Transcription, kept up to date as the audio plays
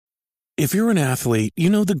If you're an athlete, you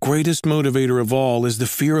know the greatest motivator of all is the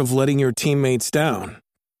fear of letting your teammates down.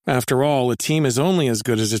 After all, a team is only as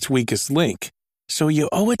good as its weakest link. So you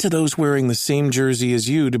owe it to those wearing the same jersey as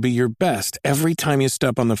you to be your best every time you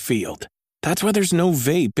step on the field. That's why there's no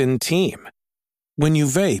vape in team. When you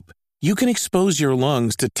vape, you can expose your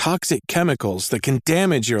lungs to toxic chemicals that can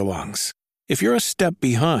damage your lungs. If you're a step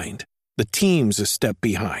behind, the team's a step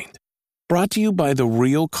behind. Brought to you by The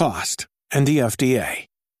Real Cost and the FDA.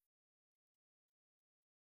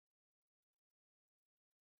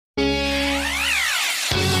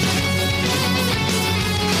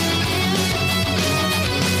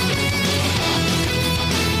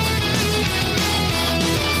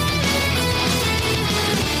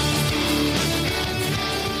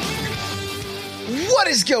 What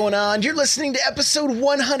is going on? You're listening to episode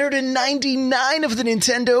 199 of the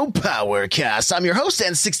Nintendo Powercast. I'm your host,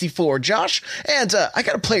 N64 Josh, and I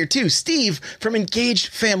got a player too, Steve from Engaged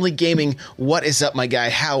Family Gaming. What is up, my guy?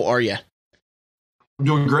 How are you? I'm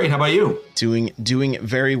doing great. How about you? Doing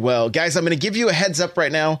very well. Guys, I'm going to give you a heads up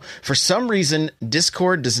right now. For some reason,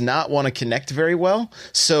 Discord does not want to connect very well,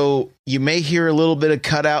 so you may hear a little bit of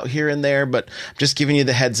cutout here and there, but I'm just giving you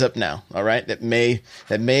the heads up now, all right? That may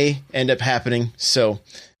end up happening, so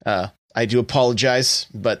I do apologize,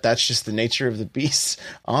 but that's just the nature of the beast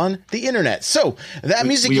on the internet. So that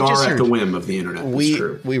music you just heard, we are at the whim of the internet.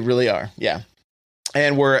 We really are, yeah.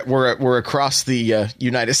 And we're across the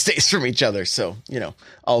United States from each other, so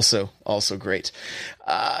also great.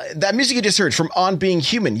 That music you just heard from On Being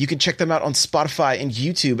Human, you can check them out on Spotify and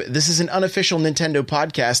YouTube. This is an unofficial Nintendo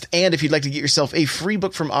podcast, and if you'd like to get yourself a free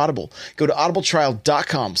book from Audible, go to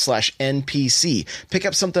audibletrial.com/NPC. Pick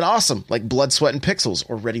up something awesome like Blood, Sweat, and Pixels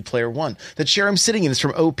or Ready Player One. The chair I'm sitting in is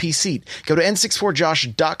from OPC. Go to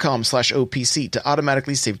n64josh.com/OPC to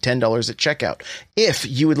automatically save $10 at checkout. If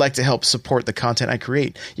you would like to help support the content I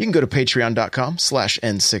create, you can go to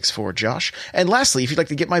patreon.com/n64josh. And lastly, if you'd like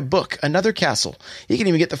to get my book, Another Castle, you can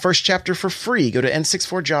even get the first chapter for free. Go to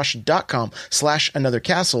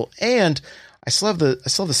n64josh.com/anothercastle. And I still have the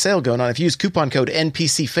sale going on. If you use coupon code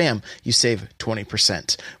NPCFAM, you save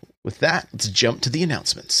 20%. With that, let's jump to the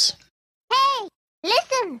announcements. Hey,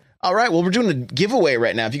 listen. All right, well, we're doing a giveaway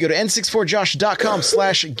right now. If you go to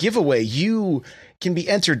n64josh.com/giveaway, you can be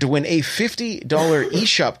entered to win a $50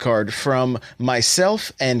 eShop card from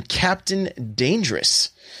myself and Captain Dangerous.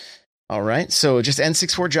 All right, so just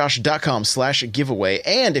n64josh.com/giveaway.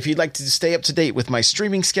 And if you'd like to stay up to date with my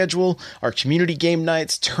streaming schedule, our community game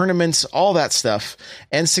nights, tournaments, all that stuff,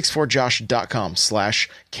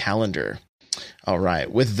 n64josh.com/calendar. All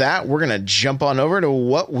right, with that, we're going to jump on over to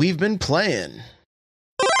what we've been playing.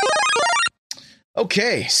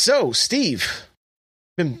 Okay, so Steve,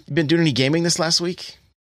 been doing any gaming this last week?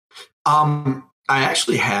 I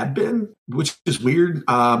actually have been, which is weird.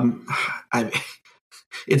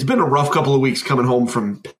 It's been a rough couple of weeks coming home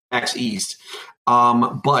from PAX East.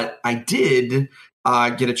 But I did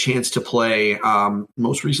get a chance to play,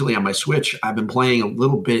 most recently on my Switch. I've been playing a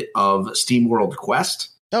little bit of SteamWorld Quest.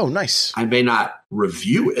 Oh, nice. I may not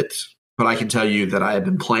review it, but I can tell you that I have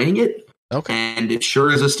been playing it. Okay. And it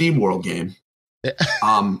sure is a SteamWorld game.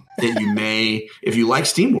 That you may, if you like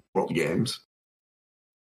SteamWorld games,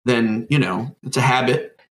 then, it's a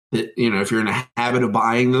habit that, if you're in a habit of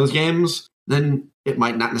buying those games, then it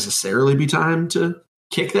might not necessarily be time to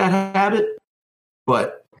kick that habit.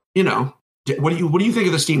 But, what do you think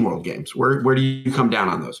of the SteamWorld games? Where do you come down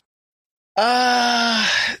on those?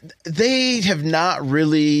 They have not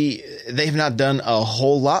done a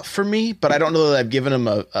whole lot for me, but I don't know that I've given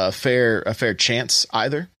them a fair chance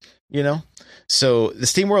either, So the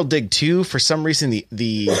SteamWorld Dig 2, for some reason,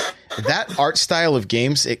 that art style of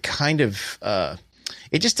games, it kind of,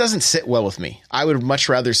 it just doesn't sit well with me. I would much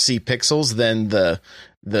rather see pixels than the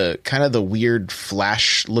kind of the weird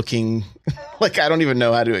flash looking, like, I don't even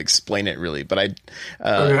know how to explain it really, but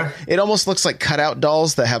it almost looks like cutout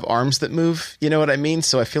dolls that have arms that move. You know what I mean?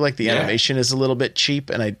 So I feel like the animation is a little bit cheap,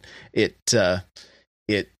 and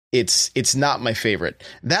it's not my favorite.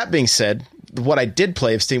 That being said, what I did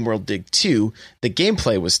play of SteamWorld Dig 2, the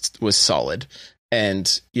gameplay was solid,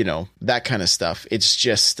 and that kind of stuff. It's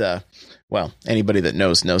just anybody that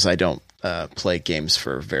knows I don't play games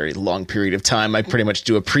for a very long period of time. I pretty much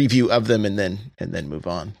do a preview of them and then move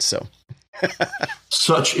on. So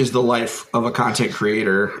such is the life of a content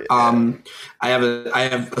creator. I have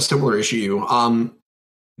a similar issue. So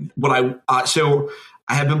I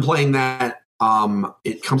have been playing that.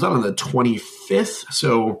 It comes out on the 25th,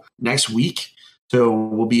 so next week.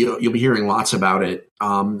 So you'll be hearing lots about it.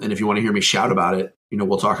 And if you want to hear me shout about it,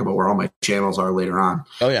 we'll talk about where all my channels are later on.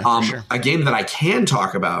 Oh yeah, for sure. A game that I can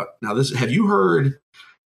talk about now. Have you heard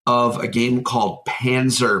of a game called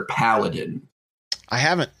Panzer Paladin? I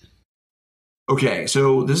haven't. Okay,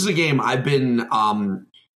 so this is a game I've been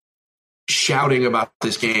shouting about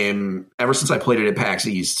this game ever since I played it at PAX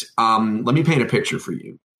East. Let me paint a picture for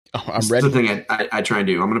you. Oh, I'm ready. That's the thing I try and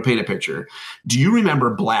do. I'm going to paint a picture. Do you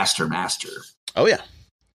remember Blaster Master? Oh, yeah.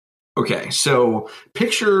 Okay, so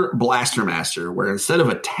picture Blaster Master, where instead of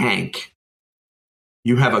a tank,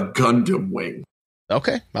 you have a Gundam wing.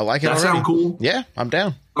 Okay, I like it. That sound cool? Yeah, I'm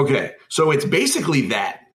down. Okay, so it's basically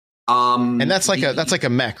that. And that's like a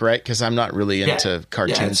mech, right? Because I'm not really into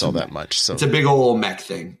cartoons all that much. So it's a big old mech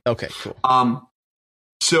thing. Okay, cool.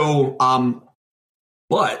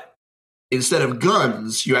 But instead of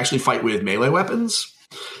guns, you actually fight with melee weapons.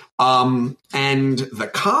 And the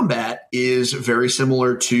combat is very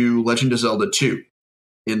similar to Legend of Zelda 2,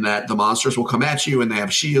 in that the monsters will come at you and they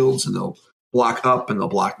have shields and they'll block up and they'll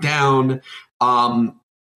block down.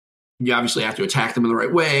 You obviously have to attack them in the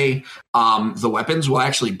right way. The weapons will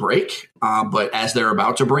actually break, but as they're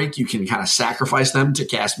about to break, you can kind of sacrifice them to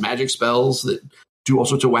cast magic spells that do all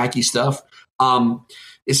sorts of wacky stuff.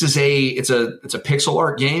 It's a pixel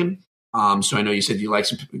art game. So I know you said you like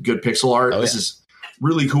some good pixel art. This is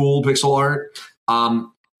really cool pixel art.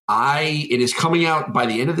 It is coming out by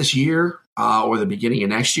the end of this year or the beginning of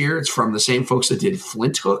next year. It's from the same folks that did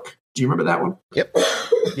Flint Hook. Do you remember that one?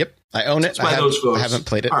 Yep. I own it. It's by those folks. I haven't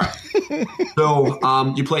played it. All right.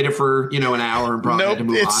 So you played it for an hour and probably had to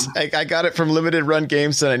move on. I got it from limited run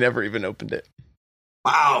games and I never even opened it.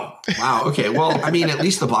 Wow. Okay. Well, I mean, at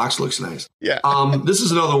least the box looks nice. Yeah. This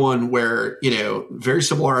is another one where, very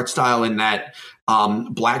similar art style in that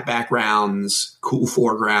black backgrounds, cool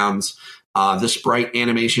foregrounds. The sprite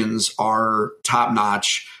animations are top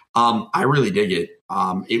notch. I really dig it.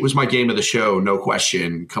 It was my game of the show, no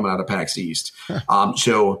question, coming out of PAX East.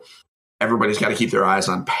 So everybody's got to keep their eyes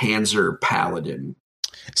on Panzer Paladin.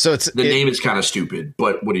 So the name is kind of stupid,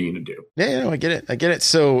 but what are you going to do? Yeah, I get it.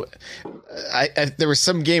 So there was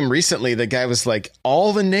some game recently. The guy was like,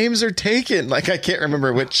 all the names are taken. Like, I can't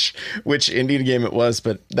remember which indie game it was,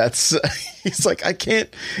 but he's like, I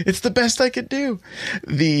can't, it's the best I could do.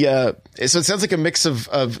 So it sounds like a mix of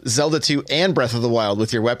Zelda 2 and Breath of the Wild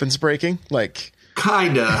with your weapons breaking. Like,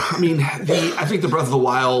 kinda. I mean, I think the Breath of the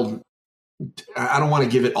Wild, I don't want to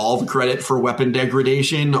give it all the credit for weapon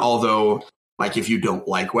degradation, although, like, if you don't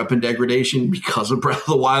like weapon degradation because of Breath of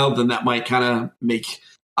the Wild, then that might kind of make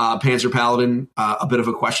Panzer Paladin a bit of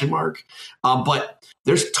a question mark. But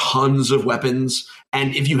there's tons of weapons.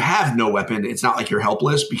 And if you have no weapon, it's not like you're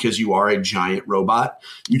helpless because you are a giant robot.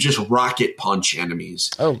 You just rocket punch enemies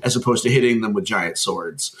as opposed to hitting them with giant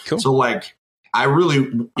swords. Cool. So, like, I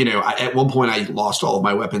really, at one point I lost all of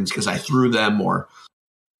my weapons because I threw them or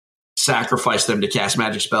sacrificed them to cast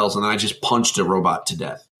magic spells, and then I just punched a robot to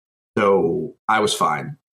death. So I was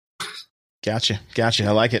fine. Gotcha.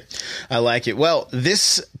 I like it. Well,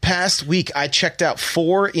 this past week, I checked out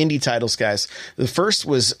 4 indie titles, guys. The first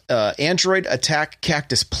was Android Attack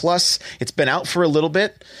Cactus Plus. It's been out for a little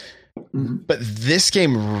bit, but this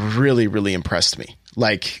game really, really impressed me.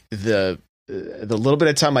 Like, the little bit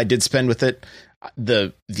of time I did spend with it,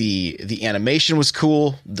 the animation was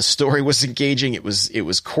cool. The story was engaging. It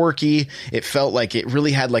was quirky. It felt like it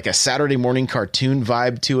really had like a Saturday morning cartoon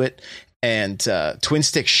vibe to it. And twin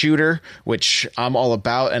stick shooter, which I'm all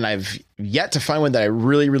about. And I've yet to find one that I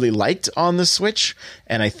really, really liked on the Switch.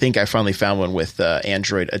 And I think I finally found one with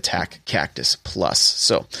Android Attack Cactus Plus.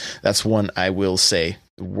 So that's one I will say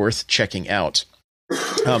worth checking out.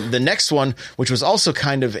 The next one, which was also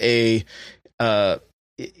kind of a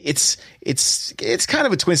it's kind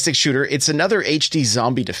of a twin stick shooter. It's another HD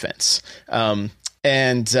zombie defense.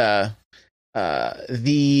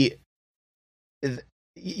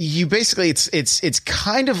 You basically it's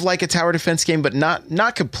kind of like a tower defense game, but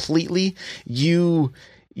not completely. You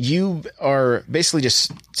are basically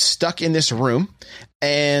just stuck in this room,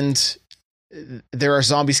 and there are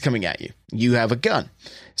zombies coming at you. You have a gun.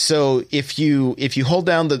 So if you hold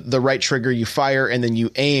down the right trigger, you fire, and then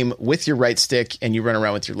you aim with your right stick and you run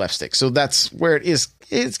around with your left stick. So that's where it is.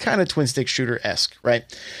 It's kind of twin stick shooter-esque, right?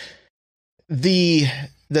 The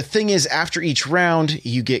thing is, after each round,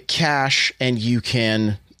 you get cash, and you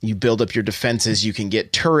build up your defenses. You can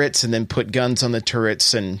get turrets and then put guns on the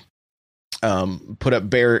turrets and put up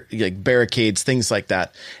barricades, things like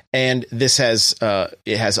that. And this has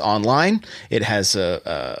it has online. It has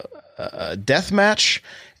a death match,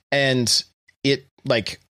 and it,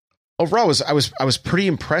 like, overall I was pretty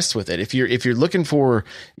impressed with it. If you're looking for,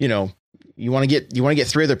 you want to get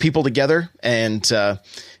 3 other people together and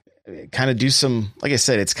kind of do some, like I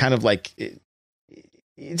said, it's kind of like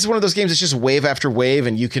it's one of those games that's just wave after wave,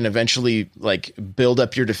 and you can eventually like build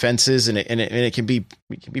up your defenses, and it can be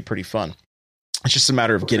pretty fun. It's just a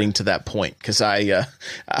matter of getting to that point, because the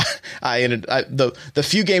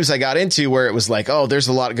few games I got into where it was like, oh, there's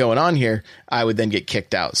a lot going on here, I would then get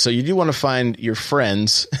kicked out. So you do want to find your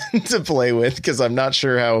friends to play with, because I'm not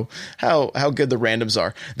sure how good the randoms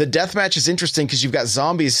are. The deathmatch is interesting because you've got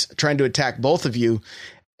zombies trying to attack both of you,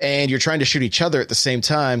 and you're trying to shoot each other at the same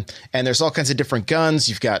time. And there's all kinds of different guns.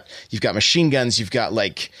 You've got machine guns. You've got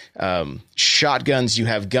like shotguns. You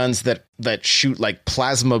have guns that shoot like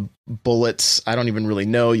plasma bullets. I don't even really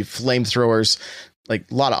know. You have flamethrowers, like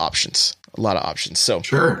a lot of options. So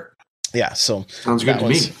sure. Yeah. So sounds good to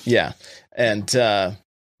me. Yeah. And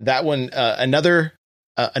that one, another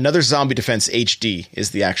Zombie Defense HD is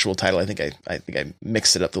the actual title. I think I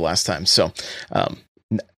mixed it up the last time. So,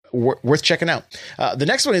 worth checking out. The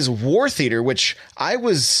next one is War Theater, which I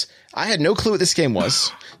had no clue what this game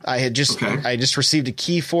was. I just received a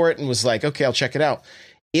key for it and was like, okay, I'll check it out.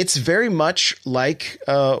 It's very much like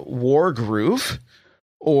War Groove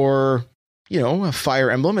or, a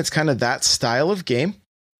Fire Emblem. It's kind of that style of game.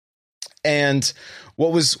 And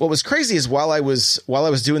what was crazy is while I was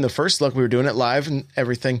doing the first look, we were doing it live and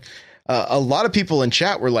everything. A lot of people in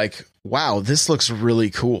chat were like, wow, this looks really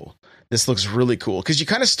cool. This looks really cool, because you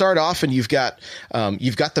kind of start off and you've got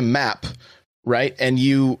the map, right? And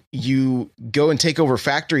you go and take over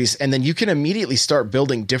factories, and then you can immediately start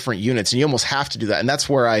building different units, and you almost have to do that. And that's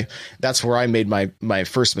where I made my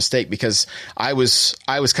first mistake, because I was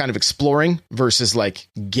kind of exploring versus like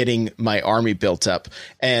getting my army built up.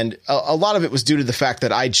 And a lot of it was due to the fact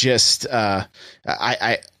that I just I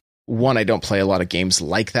don't play a lot of games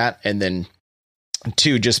like that. And then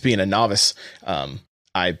two, just being a novice,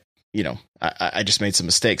 I just made some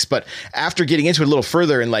mistakes. But after getting into it a little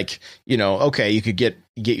further and like, okay, you could get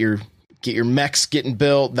your mechs getting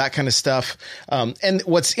built, that kind of stuff. And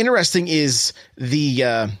what's interesting is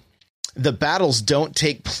the battles don't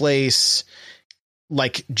take place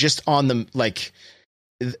like just on the, like,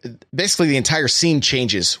 basically the entire scene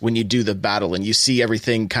changes when you do the battle, and you see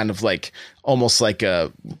everything kind of like almost like a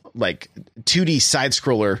 2D side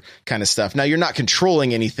scroller kind of stuff. Now you're not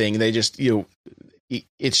controlling anything. They just,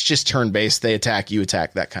 it's just turn-based. They attack, you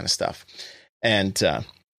attack, that kind of stuff. And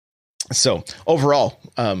so overall,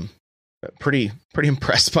 pretty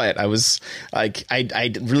impressed by it. I was like,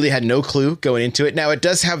 I really had no clue going into it. Now it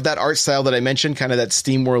does have that art style that I mentioned, kind of that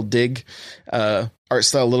SteamWorld Dig art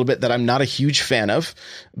style a little bit, that I'm not a huge fan of,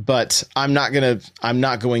 but I'm not going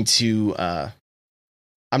to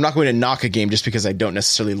knock a game just because I don't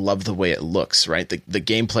necessarily love the way it looks, right? The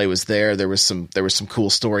gameplay was there. There was some cool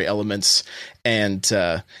story elements. And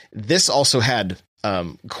this also had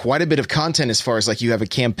quite a bit of content as far as like you have a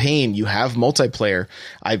campaign, you have multiplayer.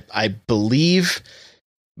 I believe,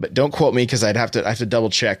 but don't quote me because I have to double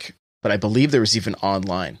check, but I believe there was even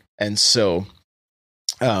online. And so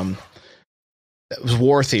it was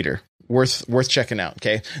War Theater. Worth checking out.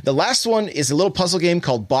 Okay. The last one is a little puzzle game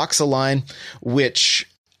called Box Align, which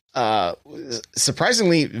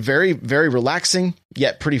surprisingly very, very relaxing,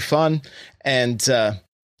 yet pretty fun. And the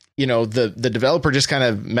developer just kind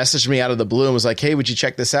of messaged me out of the blue and was like, hey, would you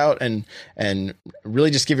check this out? And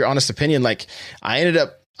really just give your honest opinion. Like I ended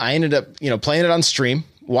up, playing it on stream,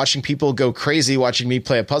 watching people go crazy, watching me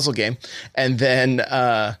play a puzzle game. And then,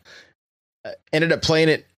 ended up playing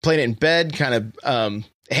it in bed, kind of,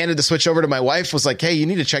 handed the Switch over to my wife, was like, hey, you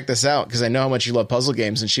need to check this out because I know how much you love puzzle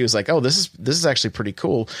games. And she was like, oh, this is actually pretty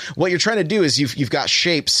cool. What you're trying to do is you've got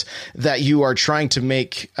shapes that you are trying to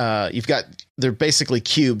make. They're basically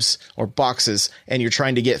cubes or boxes, and you're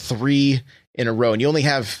trying to get 3 in a row, and you only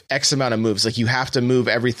have X amount of moves. Like you have to move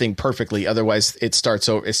everything perfectly. Otherwise it starts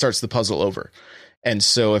the puzzle over. And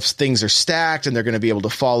so if things are stacked and they're going to be able to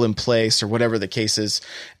fall in place or whatever the case is.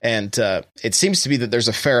 And it seems to be that there's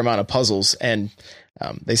a fair amount of puzzles, and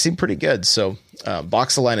they seem pretty good. So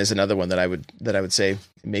Box Align is another one that I would say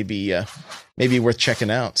maybe worth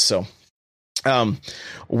checking out. So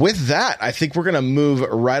with that, I think we're going to move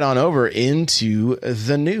right on over into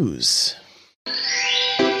the news.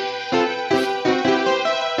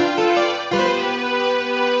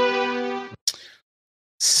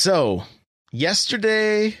 So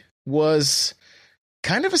yesterday was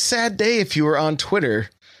kind of a sad day if you were on Twitter,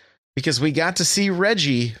 because we got to see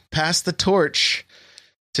Reggie pass the torch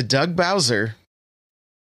to Doug Bowser.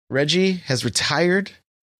 Reggie has retired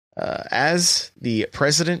as the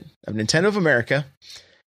president of Nintendo of America.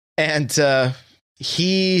 And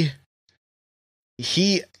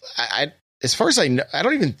as far as I know, I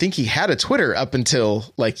don't even think he had a Twitter up until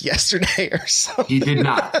like yesterday or something. He did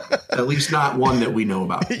not, at least not one that we know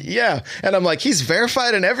about. Yeah. And I'm like, he's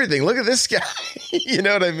verified and everything. Look at this guy. You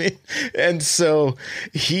know what I mean? And so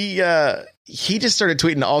he just started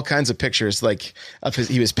tweeting all kinds of pictures, like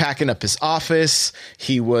he was packing up his office.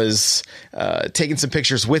 He was taking some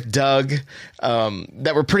pictures with Doug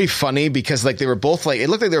that were pretty funny because like they were both like, it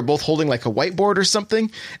looked like they were both holding like a whiteboard or something.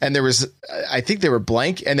 And there was, I think they were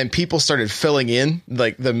blank. And then people started filling in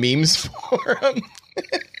like the memes for him.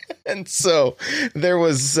 And so there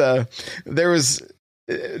was,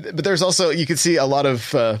 but there's also, you could see a lot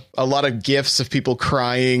of GIFs of people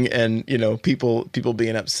crying and, you know, people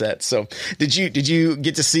being upset. So did you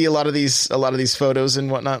get to see a lot of these photos and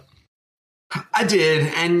whatnot? I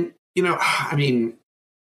did. And, you know, I mean,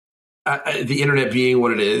 the internet being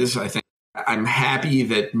what it is, I think I'm happy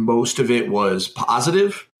that most of it was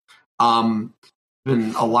positive.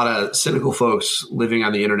 Been a lot of cynical folks living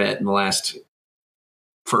on the internet in the last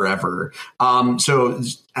forever. So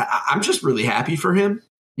I'm just really happy for him,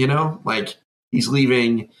 you know, like he's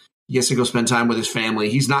leaving, he gets to go spend time with his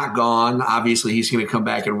family. He's not gone. Obviously he's going to come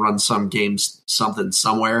back and run some games, something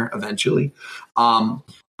somewhere eventually.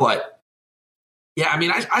 But yeah, I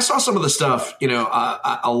mean, I saw some of the stuff, you know,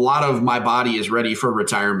 a lot of my body is ready for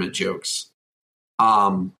retirement jokes.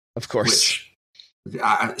 Of course. Which,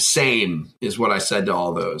 same is what I said to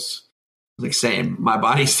all those. Like same, my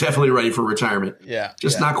body's definitely ready for retirement. Yeah.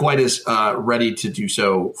 Just not quite as ready to do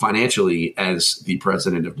so financially as the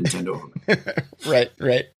president of Nintendo.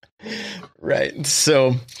 Right.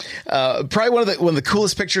 So probably one of the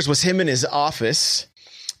coolest pictures was him in his office.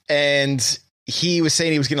 And he was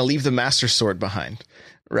saying he was going to leave the Master Sword behind.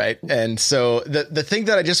 Right. And so the thing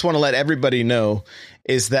that I just want to let everybody know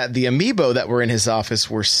is that the amiibo that were in his office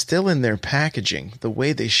were still in their packaging the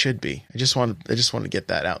way they should be. I just want to get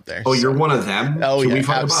that out there. Oh, you're one of them? Oh, Can yeah. we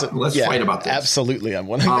fight about? Let's fight about this. Absolutely. I'm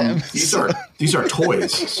one of them. These are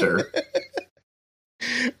toys, sir.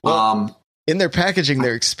 Well, in their packaging,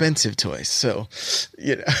 they're expensive toys. So,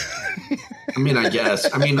 you know. I mean, I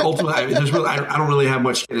guess. I mean, ultimately, I don't really have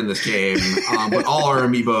much skin in this game, but all our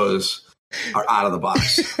amiibos are out of the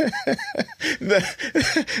box.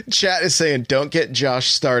 The chat is saying, don't get Josh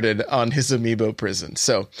started on his amiibo prison.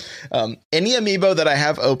 So any amiibo that I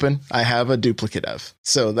have open, I have a duplicate of.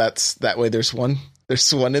 So that way there's one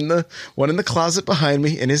in the closet behind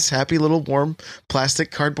me in his happy little warm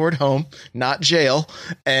plastic cardboard home, not jail.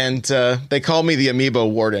 And they call me the amiibo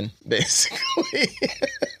warden, basically.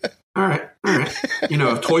 All right. You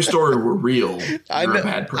know, if Toy Story were real, you're a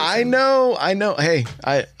bad person. I know. Hey,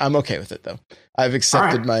 I'm okay with it though. I've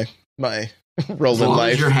accepted my role in life. As long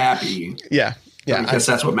as you're happy. Yeah. Because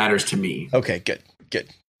that's what matters to me. Okay, good.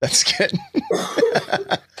 That's good.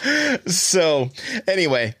 So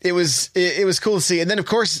anyway, it was cool to see. And then of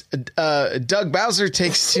course, Doug Bowser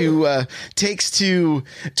takes to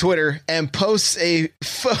Twitter and posts a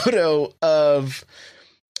photo of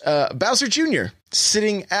Bowser Jr.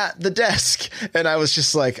 sitting at the desk. And I was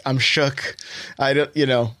just like, I'm shook.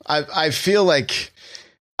 I feel like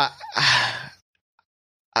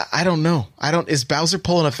I don't know. Is Bowser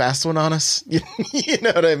pulling a fast one on us? You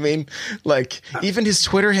know what I mean? Like even his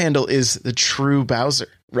Twitter handle is the true Bowser,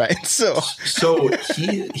 right? So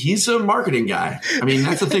he's a marketing guy. I mean,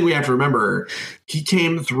 that's the thing we have to remember. He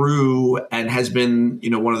came through and has been, you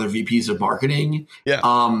know, one of the VPs of marketing. Yeah.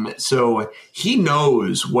 So he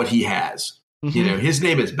knows what he has. Mm-hmm. You know, his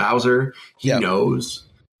name is Bowser. He knows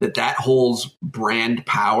that holds brand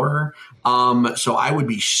power. So I would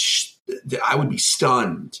be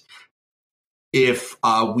stunned if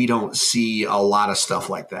we don't see a lot of stuff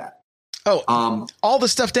like that. Oh, all the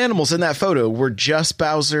stuffed animals in that photo were just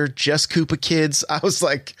Bowser, just Koopa Kids. I was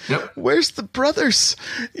like, Where's the brothers?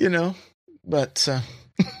 You know, but I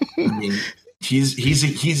mean, he's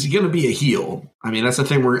going to be a heel. I mean, that's the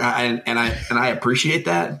thing. I appreciate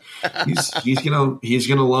that. He's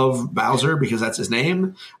gonna love Bowser because that's his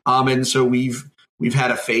name. And so we've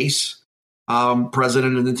had a face.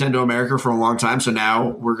 President of Nintendo America for a long time. So now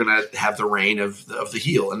we're going to have the reign of the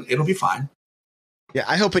heel and it'll be fine. Yeah.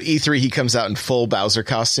 I hope at E3 he comes out in full Bowser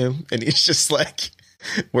costume and he's just like,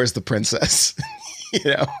 where's the princess?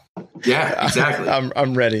 You know? Yeah, exactly.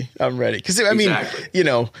 I'm ready. Cause I mean, you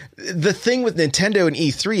know, the thing with Nintendo and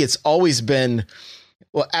E3, it's always been,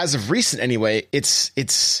 well, as of recent anyway, it's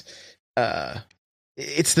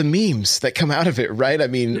the memes that come out of it, right? I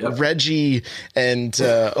mean, Reggie and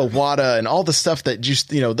Iwata and all the stuff that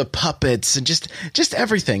just, you know, the puppets and just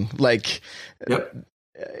everything. Like,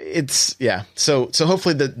 it's So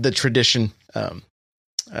hopefully the tradition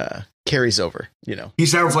carries over, you know. He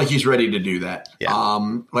sounds like he's ready to do that. Yeah.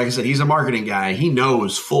 Like I said, he's a marketing guy. He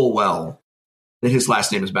knows full well that his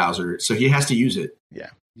last name is Bowser, so he has to use it. Yeah.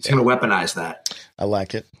 He's going to weaponize that. I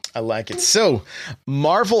like it. So,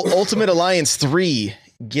 Marvel Ultimate Alliance 3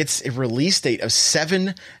 gets a release date of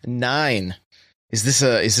 7/9. Is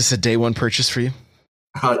this a day one purchase for you?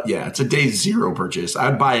 Yeah, it's a day zero purchase.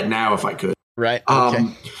 I'd buy it now if I could. Right. Okay.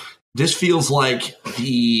 This feels like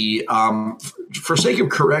the for sake of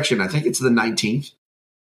correction, I think it's the 19th,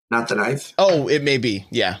 not the 9th. Oh, it may be.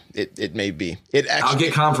 Yeah, it may be. I'll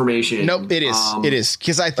get confirmation. Nope, it is. It is,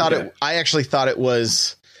 because I actually thought it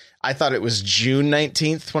was June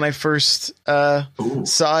 19th when I first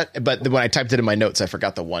saw it, but when I typed it in my notes, I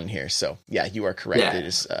forgot the 1 here. So yeah, you are correct. Yeah. It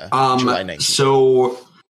is July 19th. So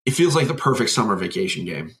it feels like the perfect summer vacation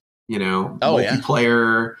game. You know,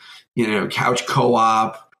 multiplayer. You know, couch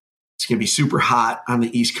co-op. It's going to be super hot on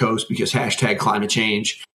the East Coast because #climate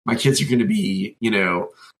change. My kids are going to be, you know,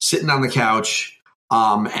 sitting on the couch,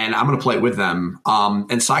 and I'm going to play with them.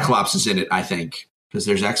 And Cyclops is in it, I think, because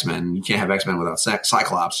there's X-Men. You can't have X-Men without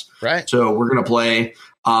Cyclops. Right. So we're going to play,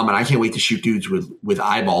 and I can't wait to shoot dudes with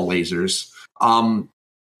eyeball lasers.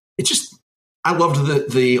 I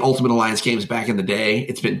loved the Ultimate Alliance games back in the day.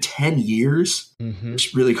 It's been 10 years,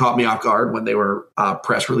 which really caught me off guard when they were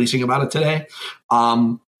press releasing about it today.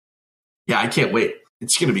 Yeah, I can't wait.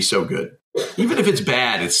 It's going to be so good. Even if it's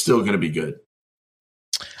bad, it's still going to be good.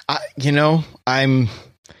 I'm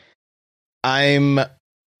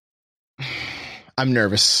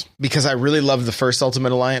nervous because I really love the first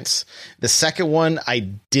Ultimate Alliance. The second one I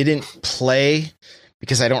didn't play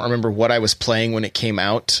because I don't remember what I was playing when it came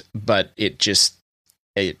out, but it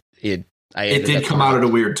did come out at a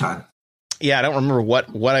weird time. Yeah, I don't remember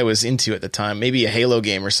what I was into at the time. Maybe a Halo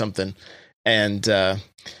game or something. And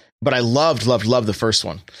but I loved the first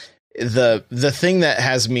one. The thing that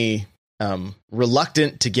has me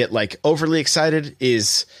reluctant to get like overly excited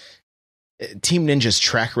is Team Ninja's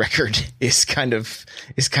track record is kind of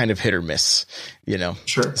hit or miss, you know.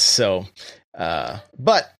 Sure. So,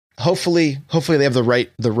 but hopefully they have the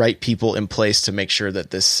right people in place to make sure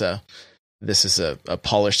that this is a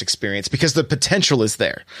polished experience, because the potential is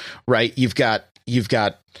there, right? You've got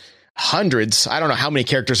hundreds. I don't know how many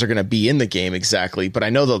characters are going to be in the game exactly, but I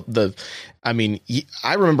know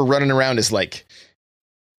I remember running around as like,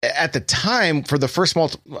 at the time for the first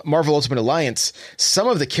Marvel Ultimate Alliance, some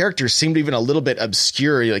of the characters seemed even a little bit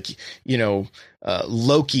obscure, like, you know,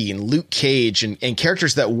 Loki and Luke Cage and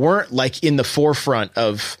characters that weren't like in the forefront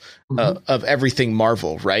of everything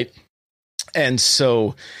Marvel. Right. And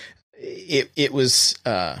so it was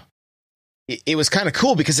kind of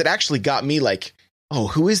cool because it actually got me like, oh,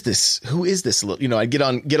 who is this? You know, I'd get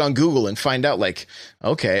on Google and find out like,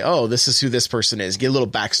 okay, oh, this is who this person is. Get a little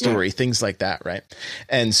backstory, things like that. Right.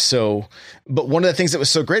 And so, but one of the things that was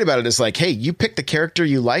so great about it is like, hey, you pick the character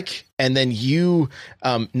you like, and then you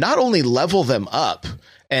not only level them up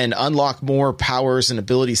and unlock more powers and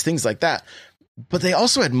abilities, things like that, but they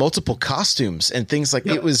also had multiple costumes and things like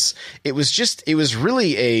it was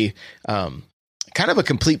really a kind of a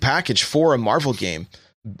complete package for a Marvel game.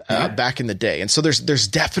 Back in the day. And so there's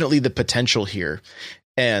definitely the potential here.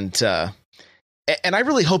 And I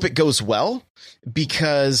really hope it goes well,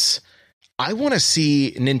 because I want to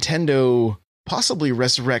see Nintendo possibly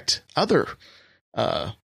resurrect other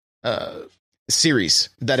series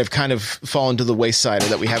that have kind of fallen to the wayside or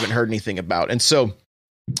that we haven't heard anything about. And so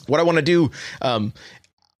what I want to do, I'm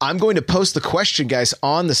going to post the question, guys,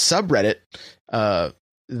 on the subreddit.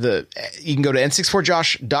 You can go to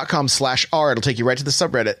n64josh.com/r. It'll take you right to the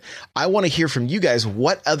subreddit. I want to hear from you guys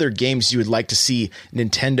what other games you would like to see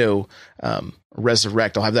Nintendo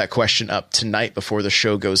resurrect. I'll have that question up tonight before the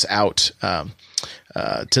show goes out to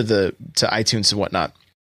iTunes and whatnot.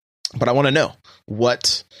 But I want to know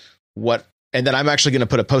what, and then I'm actually going to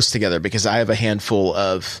put a post together because I have a handful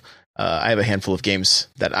of games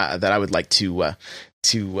that I would like to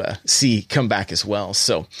see come back as well.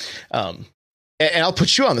 So. And I'll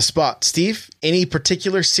put you on the spot, Steve. Any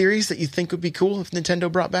particular series that you think would be cool if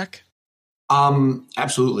Nintendo brought back?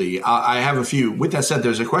 Absolutely. I have a few. With that said,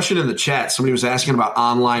 there's a question in the chat. Somebody was asking about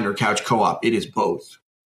online or couch co-op. It is both.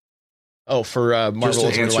 Oh, for Marvel just to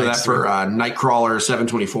Ultimate answer Alliance that for Nightcrawler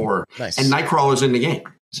 724. Nice. And Nightcrawler's in the game.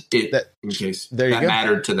 In case that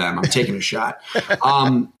mattered to them. I'm taking a shot.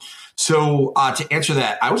 So to answer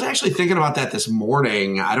that, I was actually thinking about that this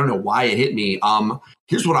morning. I don't know why it hit me.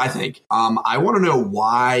 Here's what I think. I want to know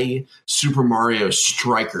why Super Mario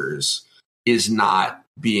Strikers is not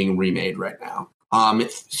being remade right now.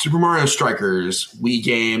 Super Mario Strikers, Wii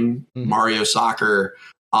game, Mario Soccer.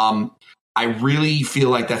 I really feel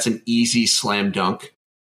like that's an easy slam dunk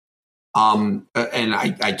And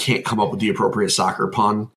I can't come up with the appropriate soccer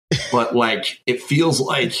pun, but like it feels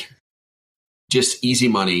like just easy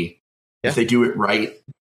money. If they do it right,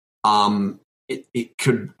 it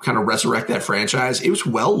could kind of resurrect that franchise. It was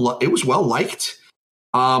well liked.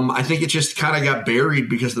 I think it just kind of got buried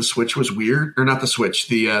because the Switch was weird, or not the Switch,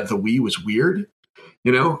 the Wii was weird.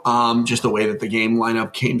 Just the way that the game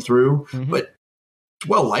lineup came through, but it's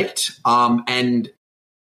well liked. And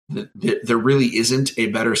there really isn't a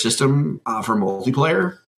better system for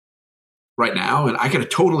multiplayer right now. And I could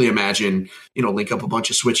totally imagine, link up a bunch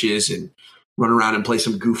of Switches and run around and play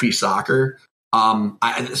some goofy soccer.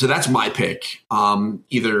 So that's my pick.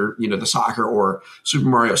 Either, the soccer or Super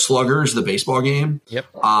Mario Sluggers, the baseball game. Yep.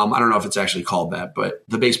 I don't know if it's actually called that, but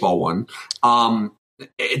the baseball one.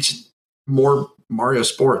 It's more Mario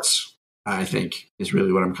Sports, I think, is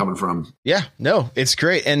really what I'm coming from. Yeah, no, it's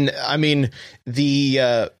great. And I mean,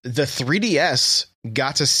 the 3DS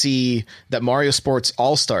got to see that Mario Sports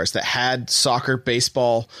All-Stars that had soccer,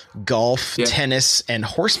 baseball, golf, tennis, and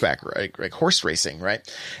horseback, right? Like horse racing, right?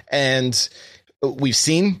 And we've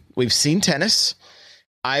seen tennis.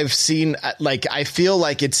 I've seen, I feel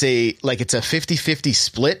like it's a 50-50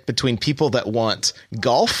 split between people that want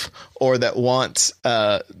golf or that want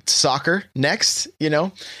soccer next,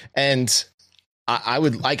 and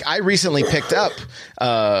I recently picked up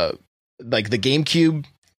the GameCube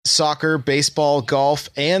soccer, baseball, golf,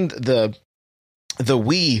 and the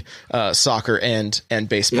Wii soccer and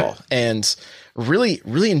baseball, and really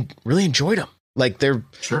enjoyed them. Like they're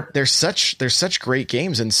such great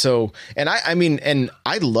games. And so, and I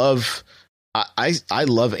love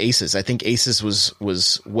Aces. I think Aces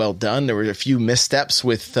was well done. There were a few missteps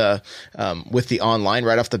with the online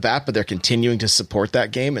right off the bat, but they're continuing to support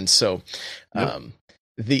that game. And so,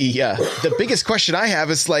 the biggest question I have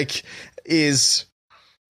is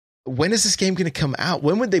when is this game going to come out?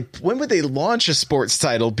 When would they launch a sports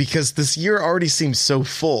title? Because this year already seems so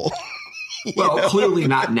full. Well, clearly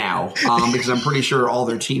not now, because I'm pretty sure all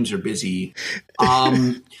their teams are busy.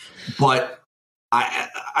 But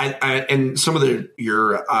I and some of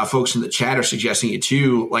your folks in the chat are suggesting it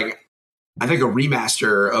too. Like, I think a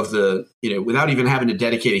remaster of without even having to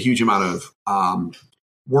dedicate a huge amount of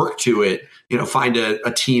work to it, find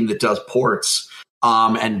a team that does ports,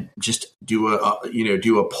 and just do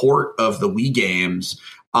a port of the Wii games.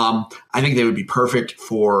 I think they would be perfect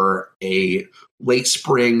for a late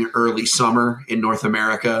spring, early summer in North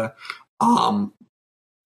America. What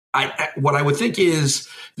I would think is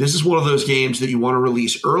this is one of those games that you want to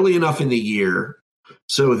release early enough in the year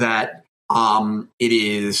so that it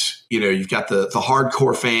is, you've got the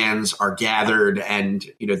hardcore fans are gathered and,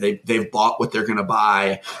 they've bought what they're going to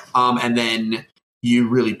buy. And then you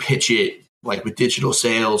really pitch it like with digital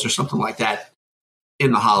sales or something like that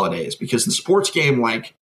in the holidays, because the sports game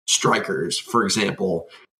like Strikers, for example,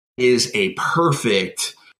 is a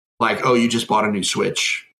perfect, you just bought a new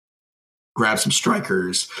Switch, grab some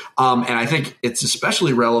Strikers. And I think it's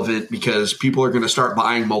especially relevant because people are going to start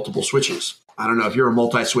buying multiple Switches. I don't know if you're a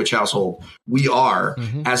multi-Switch household. We are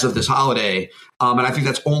as of this holiday. And I think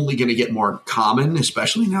that's only going to get more common,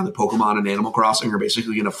 especially now that Pokemon and Animal Crossing are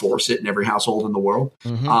basically going to force it in every household in the world.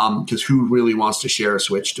 Because who really wants to share a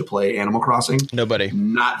Switch to play Animal Crossing? Nobody.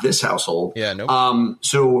 Not this household. Yeah, no.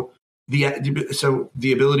 So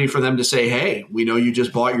the ability for them to say, hey, we know you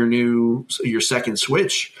just bought your second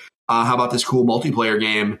Switch. How about this cool multiplayer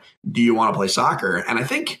game? Do you want to play soccer? And I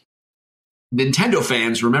think Nintendo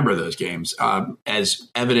fans remember those games, as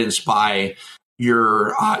evidenced by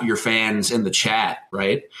your fans in the chat,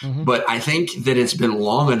 right? But I think that it's been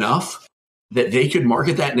long enough that they could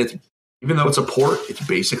market that, and even though it's a port, it's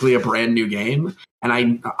basically a brand new game. And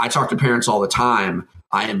I talk to parents all the time.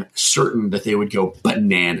 I am certain that they would go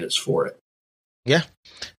bananas for it. Yeah.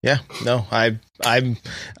 No, I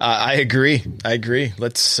agree.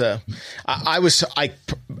 Let's. I was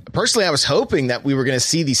hoping that we were going to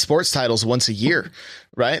see these sports titles once a year,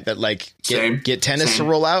 right? That get tennis to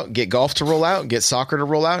roll out, get golf to roll out, get soccer to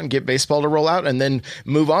roll out, and get baseball to roll out, and then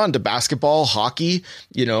move on to basketball, hockey,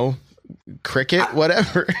 cricket,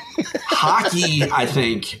 whatever. Hockey, I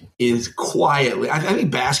think, is quietly. I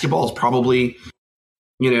think basketball is probably.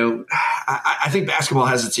 I think basketball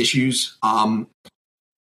has its issues.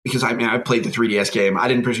 Because I played the 3DS game. I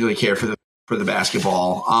didn't particularly care for the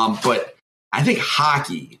basketball. But I think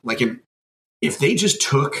hockey, if they just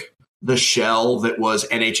took the shell that was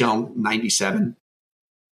NHL 97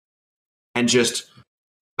 and just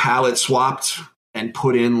palette swapped and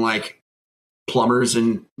put in plumbers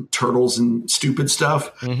and turtles and stupid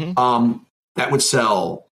stuff, that would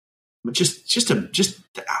sell.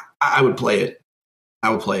 I would play it.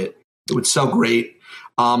 It would sell great.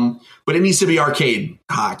 But it needs to be arcade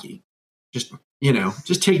hockey. Just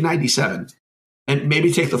take 97 and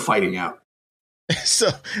maybe take the fighting out.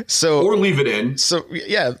 Or leave it in. So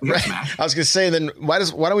yeah, right. I was gonna say, then why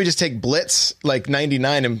don't we just take Blitz like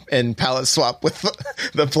 99 and palette swap with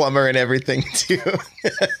the plumber and everything too?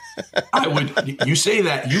 I would. You say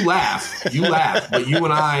that, you laugh, but you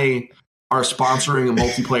and I are sponsoring a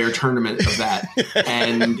multiplayer tournament of that,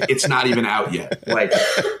 and it's not even out yet. Like,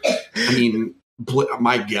 I mean,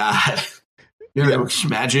 my God.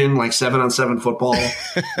 Imagine like 7-on-7 football.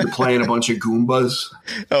 You're playing a bunch of Goombas.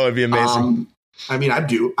 Oh, it'd be amazing. I mean, I'd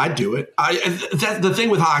do it. The thing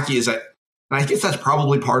with hockey is that, and I guess that's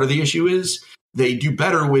probably part of the issue, is they do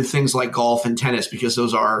better with things like golf and tennis because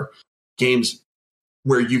those are games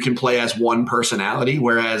where you can play as one personality.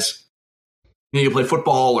 Whereas you play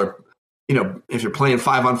football, or if you're playing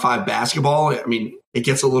 5-on-5 basketball, I mean, it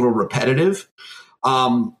gets a little repetitive.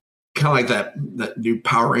 Kind of like that new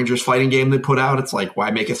Power Rangers fighting game they put out. It's like, why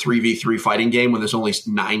make a 3v3 fighting game when there's only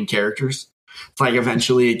 9 characters? It's like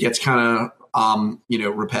eventually it gets kind of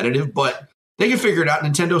repetitive, but they can figure it out.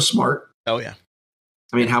 Nintendo's smart. Oh yeah.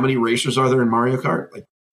 I mean, how many racers are there in Mario Kart? Like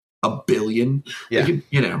 1 billion. Yeah.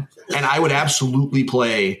 And I would absolutely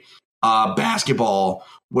play basketball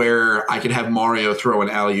where I could have Mario throw an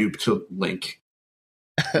alley-oop to Link.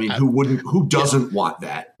 I mean, who doesn't want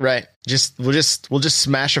that? Right. We'll just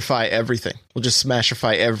smashify everything. We'll just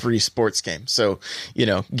smashify every sports game. So,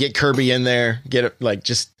 get Kirby in there, get it, like,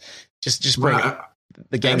 just bring it.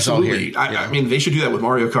 The game's absolutely all here. I mean, they should do that with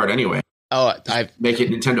Mario Kart anyway. Oh, make it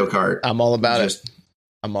Nintendo Kart. I'm all about it.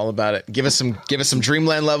 I'm all about it. Give us some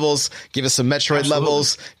Dreamland levels. Give us some Metroid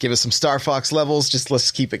levels. Give us some Star Fox levels. Just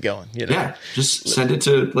let's keep it going. Yeah, just send it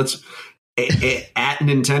to at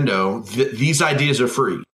Nintendo. These ideas are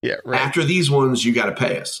free. Yeah, right. After these ones, you got to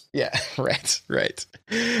pay us. Yeah, right.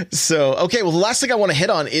 So, okay. Well, the last thing I want to hit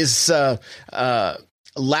on is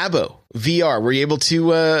Labo VR. Were you able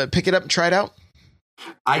to pick it up and try it out?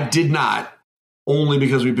 I did not, only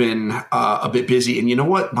because we've been a bit busy. And you know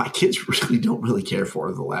what? My kids really don't care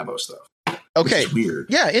for the Labo stuff. Okay. It's weird.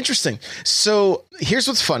 Yeah, interesting. So here's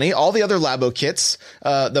what's funny. All the other Labo kits,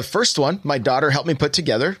 the first one, my daughter helped me put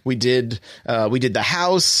together. We did the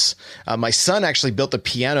house. My son actually built the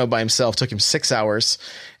piano by himself. Took him 6 hours.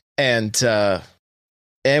 And I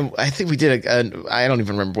think we did I don't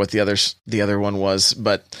even remember what the other one was,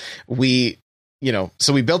 but we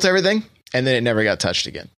built everything. And then it never got touched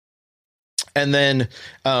again. And then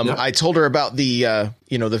I told her about the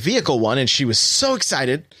vehicle one, and she was so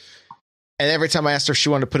excited. And every time I asked her if she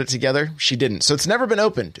wanted to put it together, she didn't. So it's never been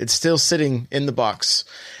opened. It's still sitting in the box.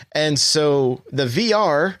 And so the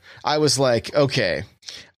VR, I was like, okay,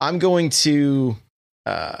 I'm going to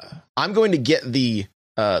get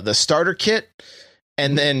the starter kit,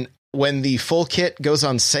 and then when the full kit goes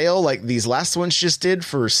on sale, like these last ones just did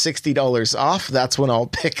for $60 off, that's when I'll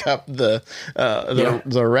pick up the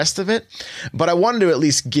rest of it. But I wanted to at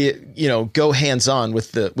least go hands on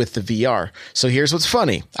with the VR. So here's what's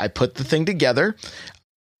funny. I put the thing together.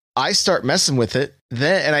 I start messing with it.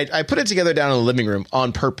 Then, and I put it together down in the living room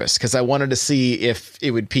on purpose because I wanted to see if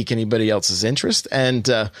it would pique anybody else's interest. And,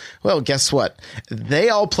 well, guess what? They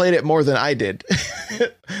all played it more than I did.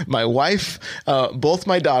 My wife, both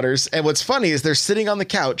my daughters. And what's funny is they're sitting on the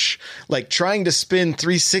couch, like trying to spin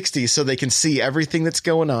 360 so they can see everything that's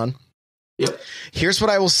going on. Yep. Here's what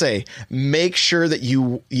I will say. Make sure that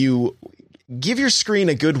you give your screen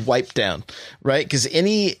a good wipe down, right? Because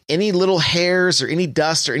any little hairs or any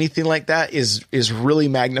dust or anything like that is really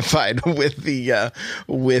magnified with the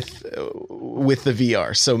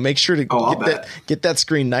VR. So make sure to get that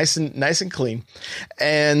screen nice and clean.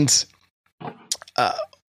 And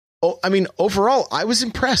overall, I was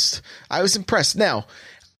impressed. Now,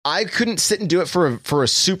 I couldn't sit and do it for a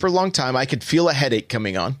super long time. I could feel a headache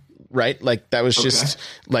coming on. Right. Like that was just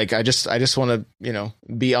like, I just want to,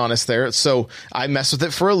 be honest there. So I messed with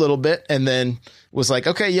it for a little bit and then was like,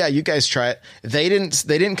 okay, yeah, you guys try it. They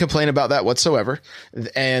didn't complain about that whatsoever.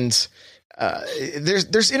 And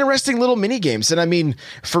there's interesting little mini games. And I mean,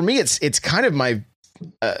 for me, it's kind of my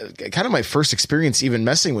first experience even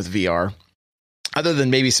messing with VR, other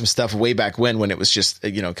than maybe some stuff way back when it was just,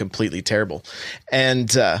 completely terrible.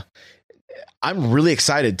 And I'm really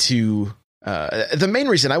excited to. The main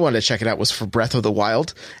reason I wanted to check it out was for Breath of the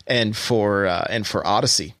Wild and for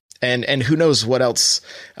Odyssey, and who knows what else.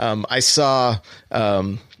 I saw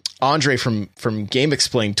Andre from Game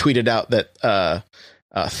Explain tweeted out that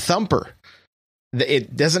Thumper,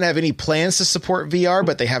 it doesn't have any plans to support VR,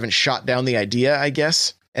 but they haven't shot down the idea, I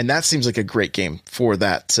guess, and that seems like a great game for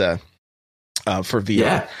that for VR.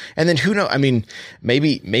 Yeah. And then who knows? I mean,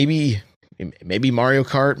 maybe maybe Mario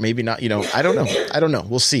Kart, maybe not. I don't know.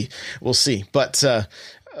 We'll see. But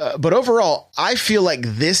overall, I feel like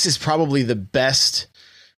this is probably the best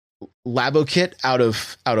Labo kit out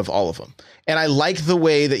of all of them. And I like the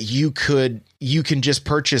way that you can just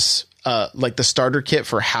purchase like the starter kit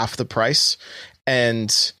for half the price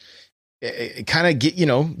and kind of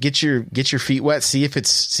get your feet wet, see if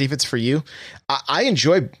it's for you. I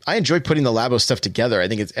enjoy putting the Labo stuff together. I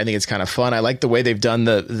think it's kind of fun. I like the way they've done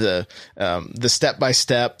the step by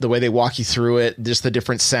step, the way they walk you through it, just the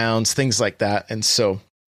different sounds, things like that. And so,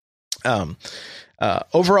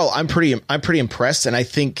 overall, I'm pretty impressed, and I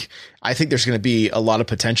think there's going to be a lot of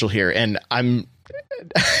potential here. And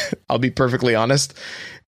I'll be perfectly honest,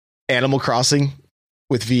 Animal Crossing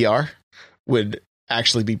with VR would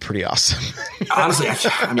actually be pretty awesome. Honestly, I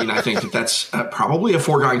think that's probably a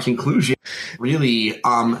foregone conclusion. Really,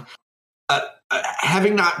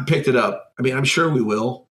 having not picked it up, I'm sure we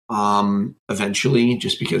will eventually,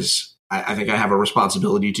 just because I think I have a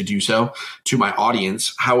responsibility to do so to my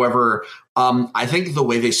audience. However, I think the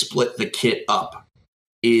way they split the kit up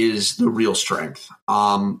is the real strength.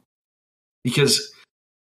 Because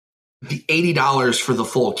the $80 for the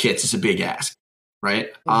full kits is a big ask, right?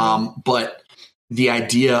 Mm-hmm. But the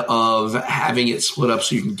idea of having it split up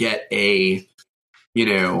so you can get the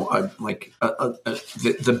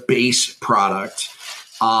base product,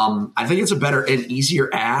 I think it's a better and easier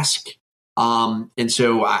ask. And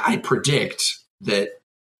so I predict that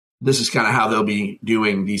this is kind of how they'll be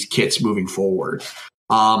doing these kits moving forward.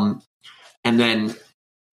 And then,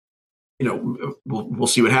 we'll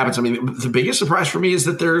see what happens. The biggest surprise for me is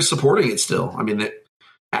that they're supporting it still. That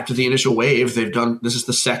after the initial wave, this is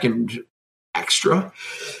the second extra.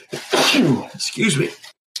 Excuse me.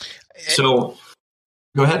 So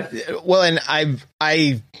go ahead. Well, and I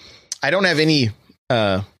don't have any,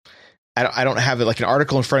 I don't have like an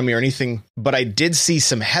article in front of me or anything, but I did see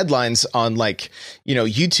some headlines on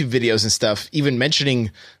YouTube videos and stuff, even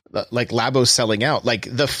mentioning like Labo selling out. Like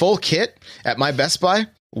the full kit at my Best Buy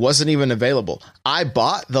wasn't even available. I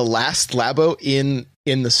bought the last Labo in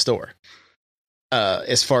the store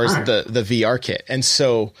as far as the VR kit. And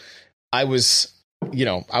so I was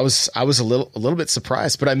a little bit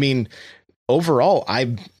surprised, but overall,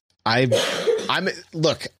 I'm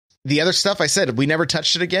look, the other stuff I said, we never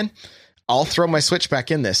touched it again. I'll throw my Switch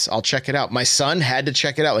back in this. I'll check it out. My son had to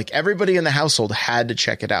check it out. Like everybody in the household had to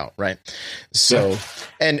check it out. Right. So,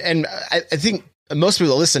 and I think most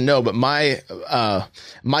people that listen know, but my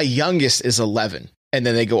youngest is 11 and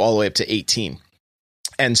then they go all the way up to 18.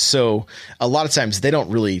 And so a lot of times they don't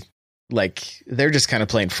really they're just kind of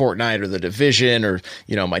playing Fortnite or The Division, or,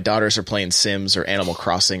 my daughters are playing Sims or Animal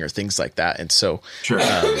Crossing or things like that. And so sure.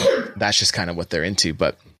 That's just kind of what they're into.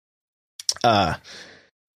 But,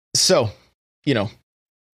 so,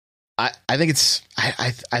 I think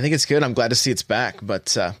it's good. I'm glad to see it's back,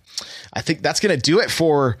 but, I think that's going to do it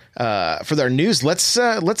for their news. We're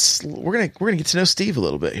going to get to know Steve a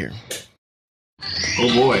little bit here.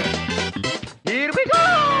 Oh boy. Here we go.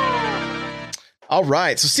 All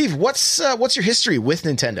right. So Steve, what's your history with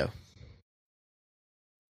Nintendo?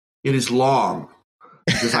 It is long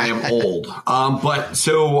because I am old. But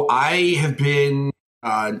so I have been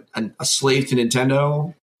a slave to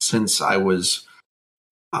Nintendo since I was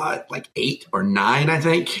 8 or 9, I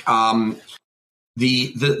think.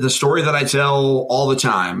 The story that I tell all the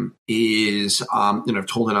time is, I've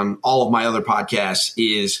told it on all of my other podcasts,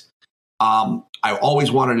 is I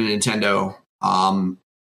always wanted a Nintendo.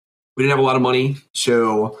 We didn't have a lot of money,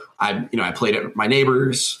 so I played at my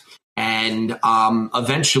neighbors, and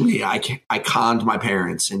eventually I conned my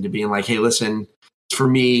parents into being like, "Hey, listen, it's for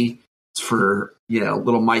me, it's for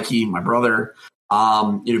little Mikey, my brother.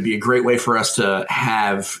 It'd be a great way for us to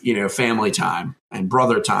have family time and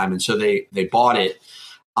brother time." And so they bought it,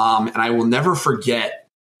 and I will never forget.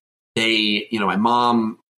 My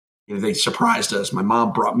mom, they surprised us. My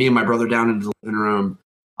mom brought me and my brother down into the living room.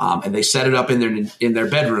 And they set it up in their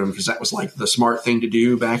bedroom, because that was like the smart thing to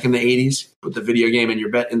do back in the 80s. Put the video game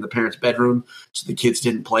in the parents' bedroom so the kids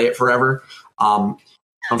didn't play it forever.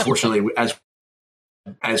 Unfortunately,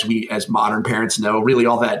 as modern parents know, really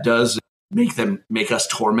all that does is make us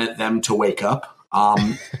torment them to wake up. So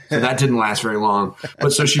that didn't last very long.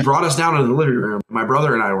 But so she brought us down into the living room. My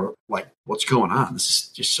brother and I were like, "What's going on? This is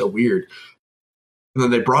just so weird." And then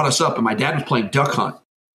they brought us up, and my dad was playing Duck Hunt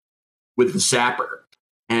with the zapper.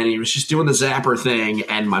 And he was just doing the zapper thing,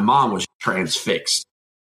 and my mom was transfixed.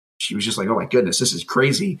 She was just like, "Oh my goodness, this is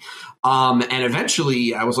crazy." And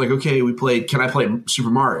eventually I was like, "Okay, can I play Super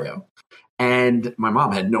Mario?" And my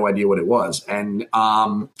mom had no idea what it was. And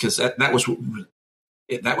because that was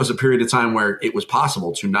that was a period of time where it was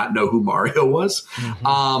possible to not know who Mario was.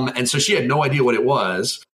 And so she had no idea what it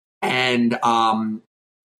was. And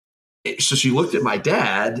so she looked at my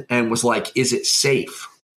dad and was like, is it safe?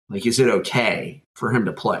 Like, is it okay for him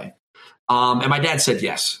to play? And my dad said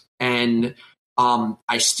yes. And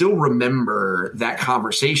I still remember that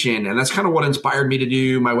conversation. And that's kind of what inspired me to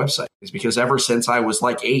do my website, is because ever since I was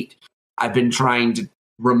like 8, I've been trying to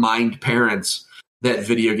remind parents that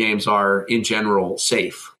video games are in general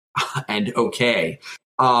safe and okay.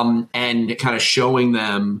 And kind of showing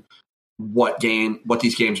them what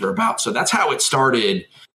these games are about. So that's how it started.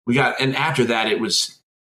 And after that, it was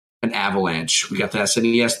an avalanche. We got the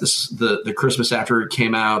SNES, the Christmas after it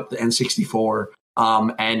came out, the N64.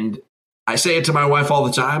 And I say it to my wife all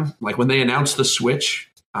the time. Like when they announced the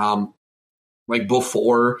Switch, like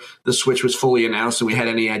before the Switch was fully announced and we had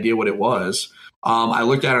any idea what it was, I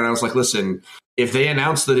looked at it and I was like, listen, if they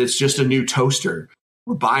announce that it's just a new toaster,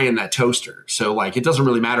 we're buying that toaster. So like, it doesn't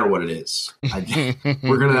really matter what it is.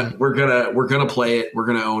 We're gonna play it. We're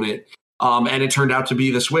gonna own it. And it turned out to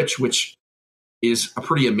be the Switch, which is a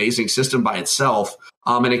pretty amazing system by itself.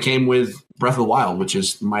 And it came with Breath of the Wild, which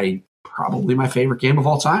is probably my favorite game of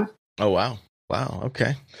all time. Oh, wow. Wow.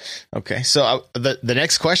 Okay. So the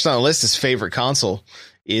next question on the list is favorite console.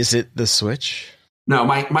 Is it the Switch? No,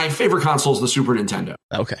 my favorite console is the Super Nintendo.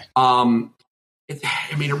 Okay.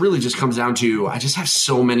 It really just comes down to, I just have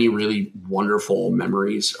so many really wonderful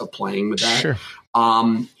memories of playing with that. Sure.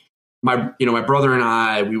 My brother and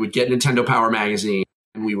I, we would get Nintendo Power magazine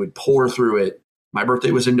and we would pour through it. My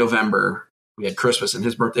birthday was in November. We had Christmas and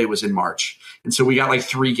his birthday was in March. And so we got like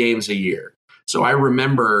 3 games a year. So I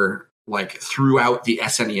remember like throughout the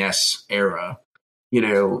SNES era,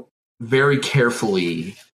 very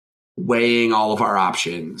carefully weighing all of our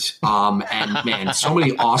options. And man, so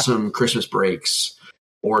many awesome Christmas breaks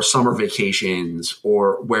or summer vacations,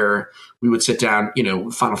 or where we would sit down,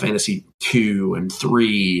 Final Fantasy 2 and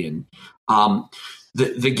 3. And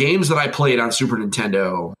the games that I played on Super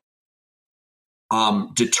Nintendo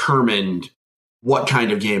determined what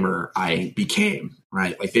kind of gamer I became,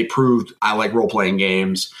 right? Like they proved I like role-playing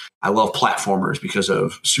games. I love platformers because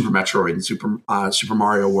of Super Metroid and Super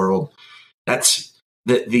Mario World. That's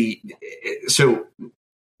so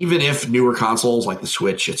even if newer consoles like the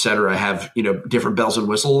Switch, et cetera, have, different bells and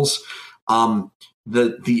whistles,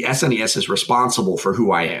 the SNES is responsible for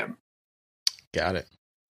who I am. Got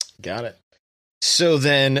it. So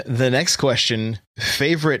then the next question,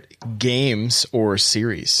 favorite games or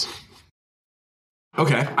series?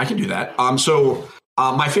 Okay, I can do that. So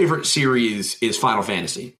my favorite series is Final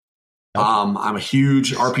Fantasy. I'm a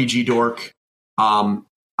huge RPG dork. I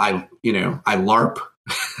LARP,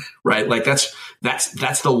 right? Like that's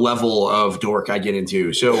the level of dork I get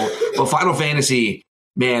into. So, but Final Fantasy,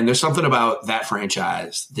 man, there's something about that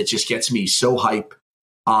franchise that just gets me so hype.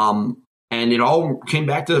 And it all came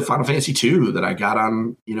back to Final Fantasy 2 that I got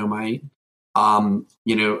on, my, on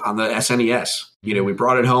the SNES. We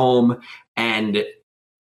brought it home, and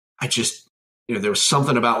I just, there was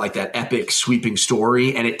something about like that epic sweeping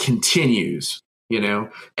story, and it continues,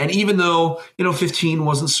 and even though, 15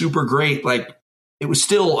 wasn't super great, like it was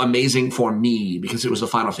still amazing for me because it was a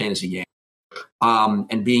Final Fantasy game.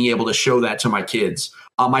 And being able to show that to my kids.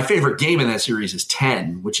 My favorite game in that series is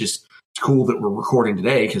 10, which is cool that we're recording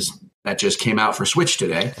today because that just came out for Switch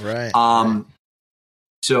today. Right.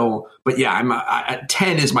 So, but yeah,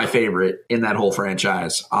 10 is my favorite in that whole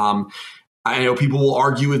franchise. I know people will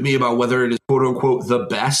argue with me about whether it is quote unquote the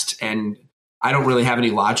best, and I don't really have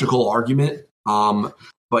any logical argument.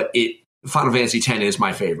 But Final Fantasy X is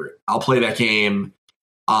my favorite. I'll play that game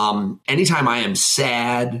anytime I am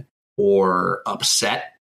sad or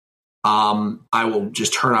upset. I will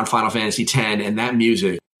just turn on Final Fantasy X, and that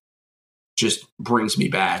music just brings me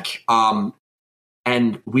back.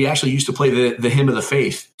 And we actually used to play the Hymn of the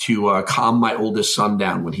Faith to calm my oldest son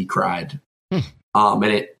down when he cried.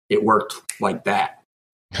 And it worked like that.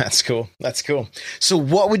 That's cool. So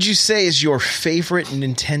what would you say is your favorite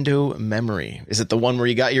Nintendo memory? Is it the one where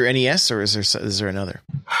you got your NES, or is there another?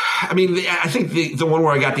 I mean, I think the one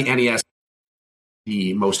where I got the NES,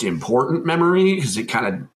 the most important memory, because it kind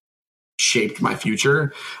of shaped my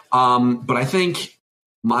future. But I think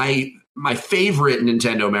my favorite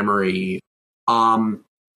Nintendo memory, man,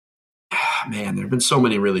 there have been so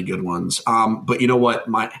many really good ones. But you know what?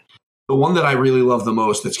 The one that I really love the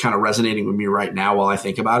most that's kind of resonating with me right now while I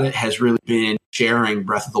think about it has really been sharing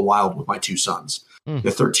Breath of the Wild with my 2 sons.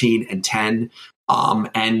 They're 13 and 10.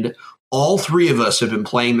 And all 3 of us have been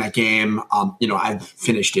playing that game. I've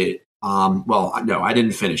finished it. Well, no, I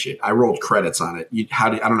didn't finish it. I rolled credits on it. I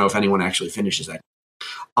don't know if anyone actually finishes that.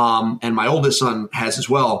 And my oldest son has as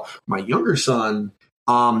well. My younger son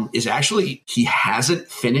is actually, he hasn't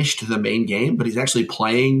finished the main game, but he's actually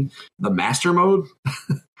playing the master mode.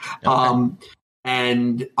 Okay.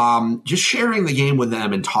 And just sharing the game with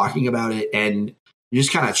them and talking about it and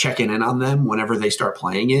just kind of checking in on them whenever they start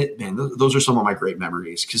playing it. Man, those are some of my great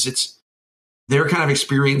memories because they're kind of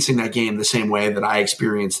experiencing that game the same way that I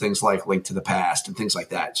experience things like Link to the Past and things like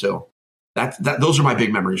that. So those are my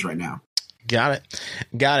big memories right now. Got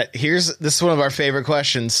it. This is one of our favorite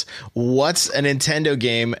questions. What's a Nintendo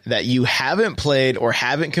game that you haven't played or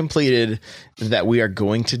haven't completed that we are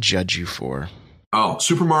going to judge you for? Oh,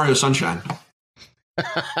 Super Mario Sunshine.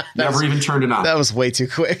 Never even turned it on. That was way too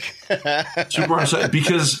quick. Super Mario Sunshine,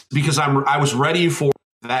 because I was ready for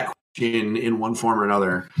that question in one form or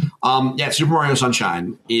another. Super Mario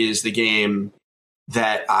Sunshine is the game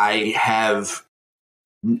that I have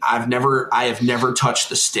never touched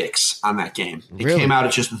the sticks on that game. It came out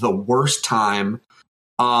at just the worst time.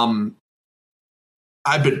 I've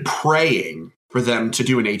been praying for them to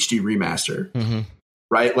do an HD remaster. Mm-hmm.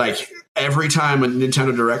 Right? Like every time a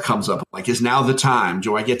Nintendo Direct comes up, I'm like, is now the time?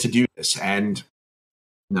 Do I get to do this? And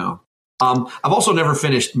no. I've also never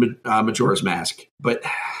finished Majora's Mask, but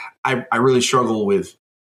I really struggle with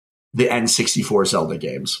the N64 Zelda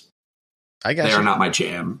games. I got They are not my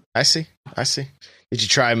jam. I see. Did you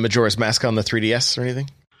try Majora's Mask on the 3DS or anything?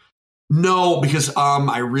 No, because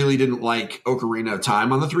I really didn't like Ocarina of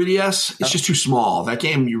Time on the 3DS. It's just too small. That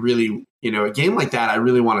game, a game like that, I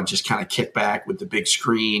really want to just kind of kick back with the big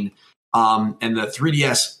screen. And the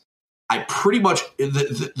 3DS, I pretty much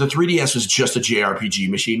the 3DS was just a JRPG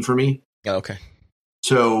machine for me. Oh, okay.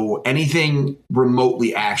 So anything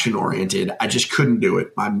remotely action oriented, I just couldn't do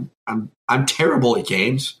it. I'm terrible at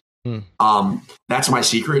games. That's my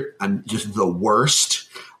secret. I'm just the worst.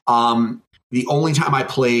 The only time I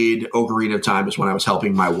played Ocarina of Time is when I was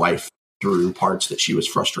helping my wife through parts that she was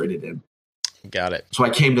frustrated in. Got it. So I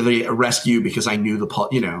came to the rescue because I knew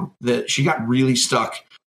that she got really stuck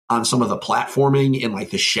on some of the platforming in like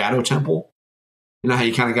the Shadow Temple. You know how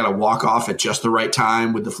you kind of got to walk off at just the right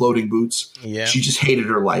time with the floating boots? Yeah. She just hated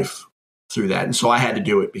her life through that. And so I had to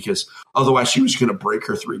do it because otherwise she was going to break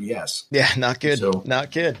her 3DS. Yeah, not good. So,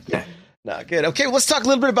 not good. Yeah. Not good. Okay, let's talk a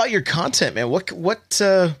little bit about your content, man. What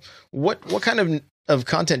kind of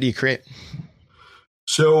content do you create?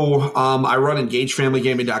 So I run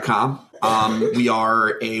EngageFamilyGaming.com. We are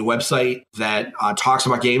a website that talks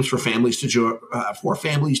about games for families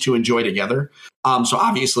to enjoy together. So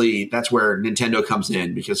obviously that's where Nintendo comes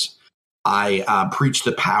in because I preach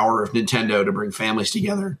the power of Nintendo to bring families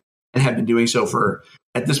together and have been doing so for,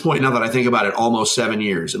 at this point, now that I think about it, almost 7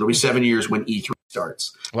 years. It'll be 7 years when E3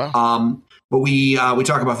 starts. Wow. But we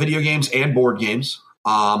talk about video games and board games,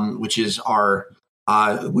 which is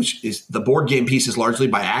the board game piece is largely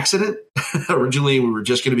by accident. Originally, we were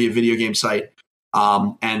just going to be a video game site.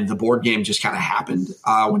 And the board game just kind of happened.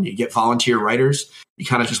 When you get volunteer writers, you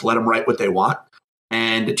kind of just let them write what they want.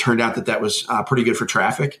 And it turned out that was pretty good for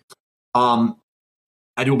traffic. I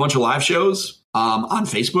do a bunch of live shows on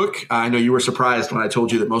Facebook. I know you were surprised when I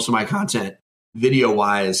told you that most of my content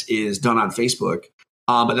video-wise is done on Facebook.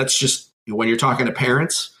 But that's just when you're talking to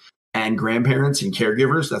parents and grandparents and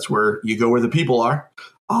caregivers, that's where you go where the people are.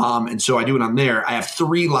 And so I do it on there. I have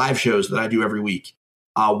 3 live shows that I do every week.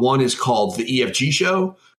 One is called the EFG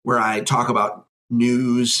Show, where I talk about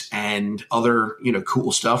news and other,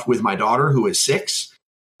 cool stuff with my daughter, who is 6.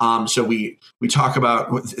 So we talk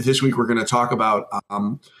about, this week we're going to talk about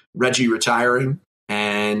Reggie retiring.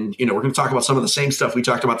 And, we're going to talk about some of the same stuff we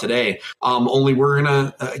talked about today, only we're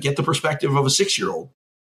going to get the perspective of a 6-year-old.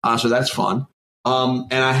 So that's fun.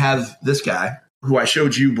 And I have this guy who I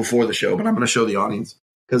showed you before the show, but I'm going to show the audience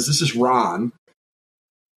because this is Ron.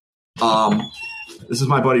 This is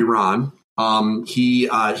my buddy Ron.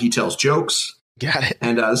 He tells jokes. Got it.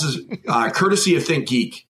 And this is courtesy of Think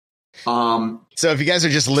Geek. So if you guys are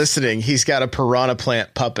just listening, he's got a Piranha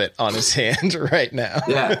Plant puppet on his hand right now.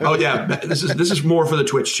 Yeah. Oh yeah. This is more for the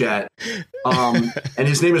Twitch chat. And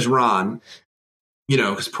his name is Ron.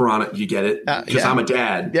 Because Piranha, you get it? Because I'm a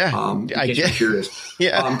dad. Yeah. I get curious.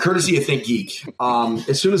 Yeah. Courtesy of Think Geek.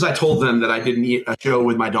 As soon as I told them that I didn't need a show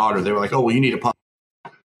with my daughter, they were like, "Oh, well, you need a puppet."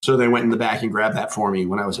 So they went in the back and grabbed that for me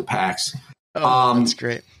when I was at PAX. Oh, that's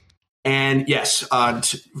great. And yes,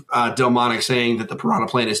 Delmonic saying that the Piranha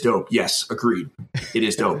Plant is dope. Yes, agreed. It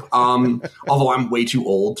is dope. Although I'm way too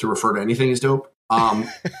old to refer to anything as dope.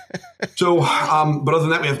 But other than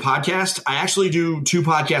that, we have podcasts. I actually do 2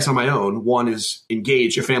 podcasts on my own. One is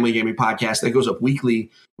Engage, a family gaming podcast that goes up weekly.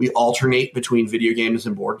 We alternate between video games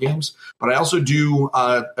and board games. But I also do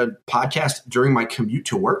a podcast during my commute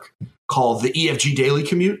to work called the EFG Daily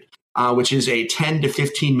Commute, which is a 10 to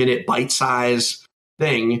 15 minute bite size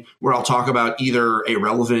thing where I'll talk about either a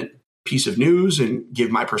relevant piece of news and give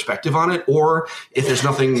my perspective on it, or if there's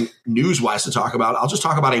nothing news-wise to talk about, I'll just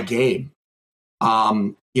talk about a game.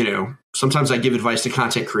 Sometimes I give advice to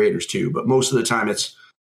content creators too, but most of the time it's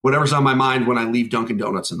whatever's on my mind when I leave Dunkin'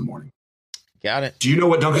 Donuts in the morning. Got it. Do you know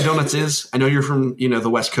what Dunkin' Donuts is? I know you're from, the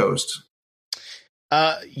West Coast.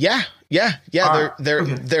 Yeah.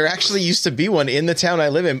 There actually used to be one in the town I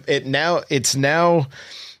live in. It's now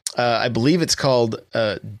I believe it's called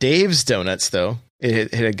Dave's Donuts, though.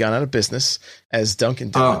 It had gone out of business as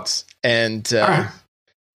Dunkin' Donuts. But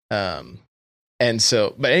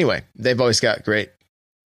anyway, they've always got great.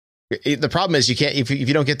 The problem is you can't, if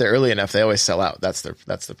you don't get there early enough, they always sell out. That's the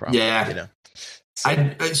problem. Yeah.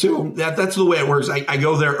 So that's the way it works. I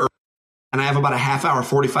go there early and I have about a half hour,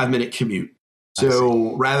 45-minute commute.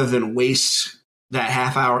 So rather than waste that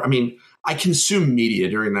half hour, I consume media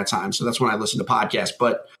during that time. So that's when I listen to podcasts,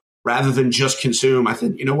 but rather than just consume, I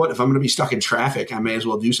think, you know what, if I'm going to be stuck in traffic, I may as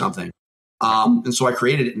well do something. And so I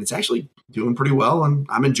created it and it's actually doing pretty well and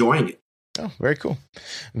I'm enjoying it. Oh, very cool.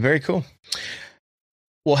 Very cool.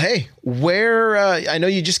 Well, hey, where I know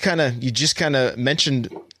you just kind of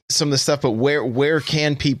mentioned some of the stuff, but where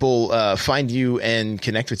can people find you and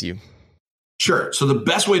connect with you? Sure. So the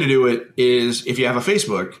best way to do it is, if you have a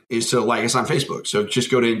Facebook, is to like us on Facebook. So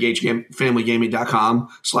just go to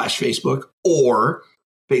engagefamilygaming.com/Facebook or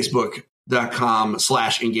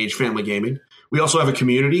facebook.com/engagefamilygaming. We also have a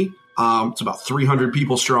community. It's about 300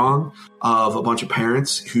 people strong of a bunch of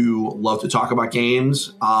parents who love to talk about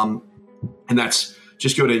games. And that's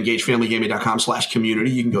just go to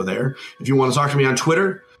engagefamilygaming.com/community. You can go there. If you want to talk to me on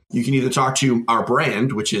Twitter, you can either talk to our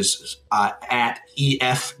brand, which is at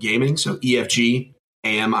EF Gaming, so EFG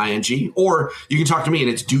AMING, or you can talk to me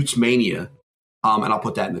and it's Doots Mania. And I'll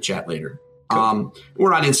put that in the chat later. Cool.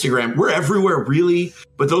 We're on Instagram. We're everywhere, really,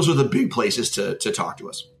 but those are the big places to talk to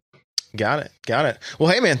us. Got it.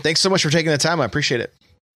 Well, hey, man, thanks so much for taking the time. I appreciate it.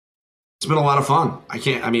 It's been a lot of fun.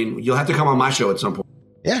 You'll have to come on my show at some point.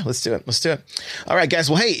 Yeah, let's do it. All right, guys.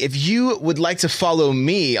 Well, hey, if you would like to follow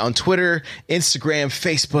me on Twitter, Instagram,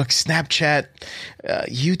 Facebook, Snapchat,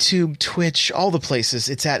 YouTube, Twitch, all the places,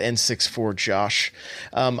 it's at N64Josh.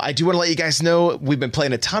 I do want to let you guys know we've been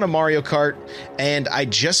playing a ton of Mario Kart, and I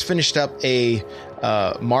just finished up a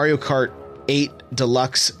Mario Kart 8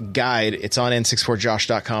 Deluxe guide. It's on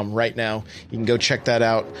N64Josh.com right now. You can go check that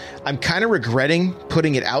out. I'm kind of regretting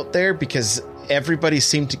putting it out there because everybody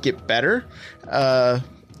seemed to get better, right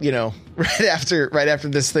after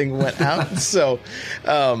this thing went out. So,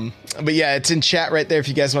 but yeah, it's in chat right there if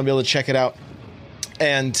you guys want to be able to check it out.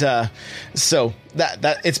 And so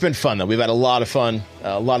that it's been fun though. We've had a lot of fun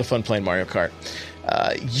playing Mario Kart.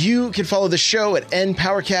 You can follow the show at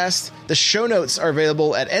NPowercast. The show notes are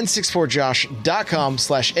available at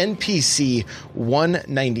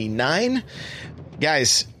n64josh.com/NPC199.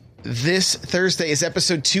 Guys, this Thursday is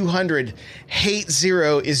episode 200. Hate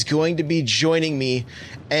Zero is going to be joining me,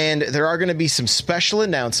 and there are going to be some special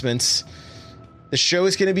announcements. The show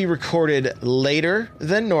is going to be recorded later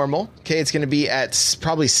than normal. Okay, it's going to be at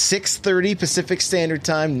probably 6:30 Pacific Standard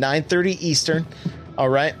Time, 9:30 Eastern. All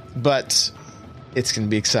right, but it's going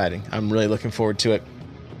to be exciting. I'm really looking forward to it.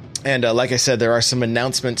 And like I said, there are some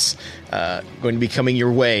announcements going to be coming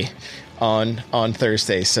your way on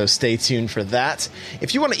Thursday, so stay tuned for that.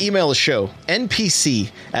 If you want to email the show,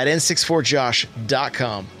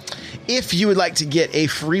 npc@n64josh.com. If you would like to get a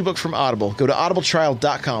free book from Audible, go to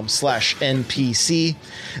audibletrial.com/NPC.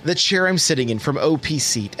 The chair I'm sitting in from OP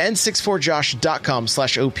Seat,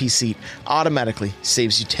 n64josh.com/OP Seat automatically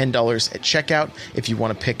saves you $10 at checkout if you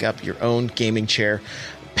want to pick up your own gaming chair.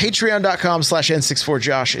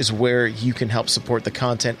 Patreon.com/N64Josh is where you can help support the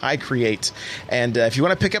content I create. And if you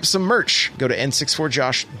want to pick up some merch, go to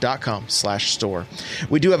n64josh.com/store.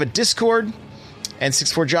 We do have a Discord,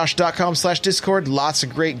 n64josh.com/Discord. Lots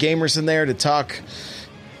of great gamers in there to talk,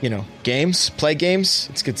 games, play games.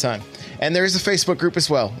 It's a good time. And there is a Facebook group as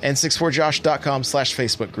well,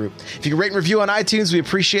 n64josh.com/Facebook group. If you can rate and review on iTunes, we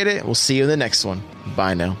appreciate it. We'll see you in the next one.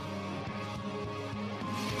 Bye now.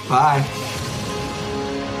 Bye.